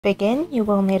To begin, you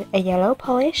will need a yellow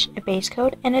polish, a base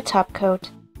coat, and a top coat.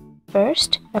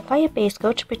 First, apply a base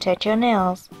coat to protect your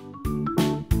nails.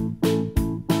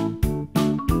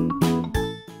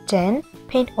 Then,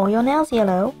 paint all your nails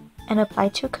yellow and apply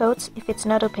 2 coats if it's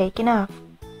not opaque enough.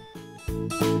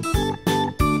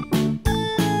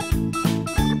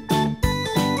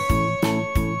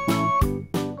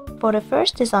 For the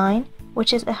first design,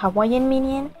 which is a Hawaiian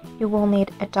minion, you will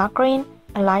need a dark green,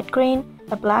 a light green,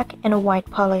 a black, and a white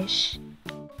polish.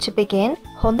 To begin,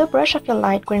 hold the brush of your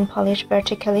light green polish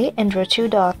vertically and draw 2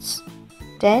 dots.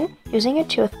 Then, using a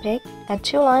toothpick, add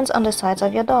 2 lines on the sides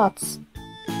of your dots.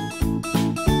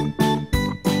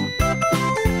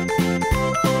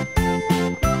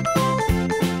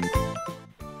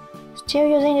 Still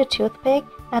using the toothpick,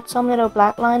 add some little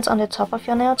black lines on the top of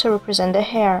your nail to represent the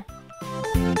hair.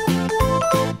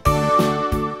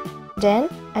 Then,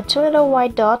 add 2 little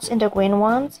white dots in the green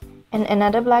ones and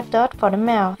another black dot for the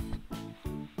mouth.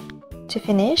 To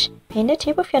finish, paint the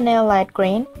tip of your nail light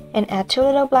green and add 2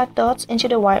 little black dots into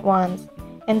the white ones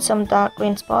and some dark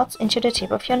green spots into the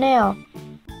tip of your nail.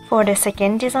 For the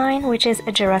second design, which is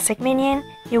a Jurassic minion,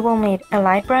 you will need a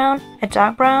light brown, a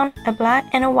dark brown, a black,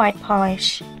 and a white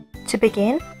polish. To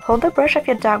begin, hold the brush of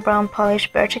your dark brown polish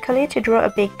vertically to draw a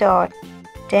big dot.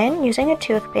 Then, using a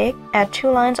toothpick, add 2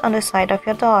 lines on the side of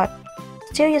your dot.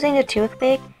 Still using the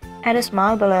toothpick, add a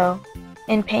smile below,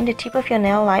 and paint the tip of your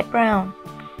nail light brown.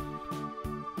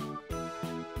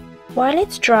 While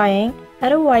it's drying,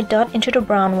 add a white dot into the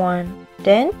brown one.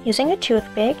 Then, using a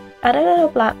toothpick, add a little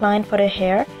black line for the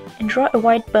hair and draw a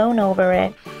white bone over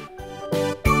it.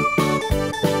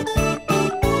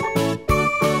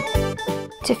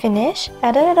 To finish,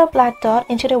 add a little black dot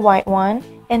into the white one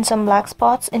and some black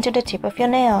spots into the tip of your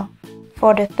nail.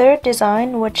 For the third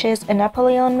design, which is a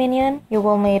Napoleon minion, you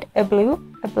will need a blue,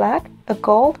 a black, a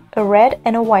gold, a red,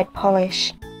 and a white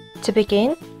polish. To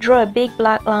begin, draw a big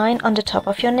black line on the top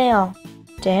of your nail.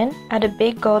 Then, add a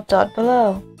big gold dot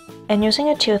below. And using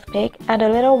a toothpick, add a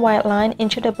little white line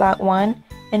into the black one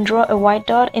and draw a white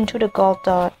dot into the gold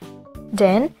dot.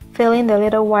 Then, fill in the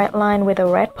little white line with a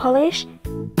red polish.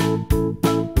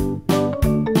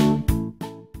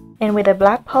 And with a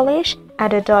black polish,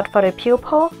 add a dot for the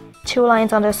pupil, 2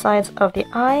 lines on the sides of the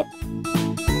eye,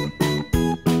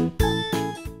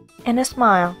 and a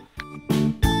smile.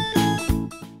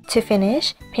 To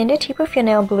finish, paint the tip of your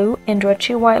nail blue and draw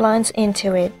 2 white lines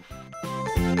into it.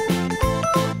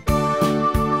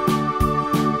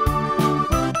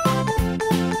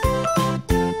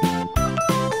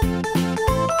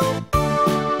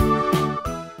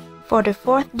 For the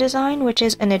fourth design, which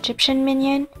is an Egyptian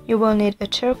minion, you will need a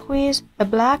turquoise, a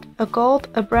black, a gold,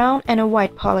 a brown, and a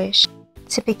white polish.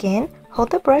 To begin,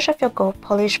 hold the brush of your gold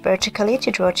polish vertically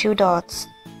to draw 2 dots.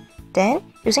 Then,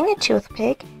 using a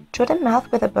toothpick, draw the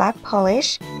mouth with a black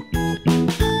polish.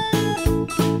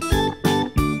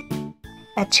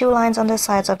 Add 2 lines on the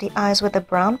sides of the eyes with a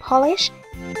brown polish.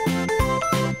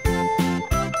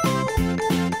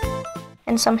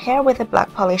 And some hair with a black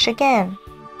polish again.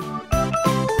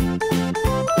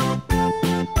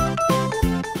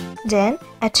 Then,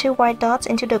 add 2 white dots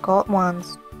into the gold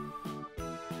ones.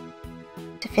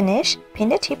 To finish,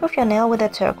 paint the tip of your nail with a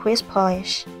turquoise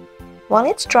polish. While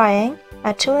it's drying,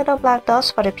 add 2 little black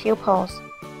dots for the pupils.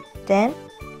 Then,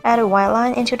 add a white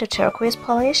line into the turquoise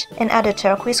polish and add a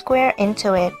turquoise square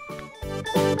into it.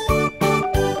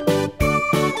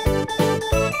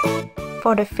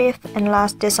 For the fifth and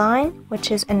last design, which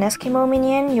is an Eskimo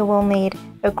minion, you will need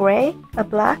a gray, a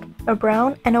black, a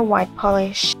brown, and a white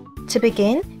polish. To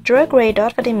begin, draw a gray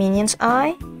dot for the minion's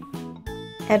eye.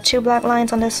 Add 2 black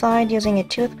lines on the side using a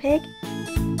toothpick.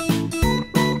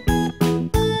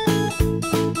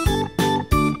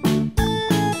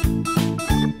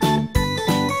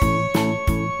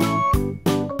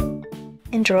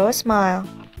 And draw a smile.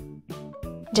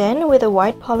 Then, with a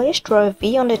white polish, draw a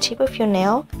V on the tip of your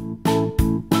nail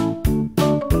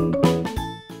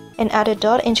and add a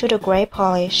dot into the gray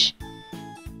polish.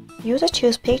 Use a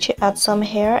toothpick to add some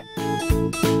hair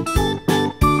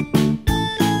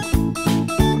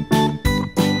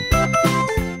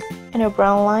and a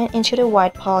brown line into the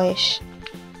white polish.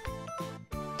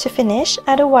 To finish,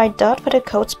 add a white dot for the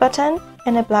coat's button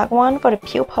and a black one for the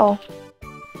pupil.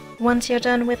 Once you're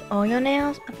done with all your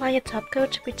nails, apply a top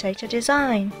coat to protect your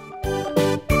design.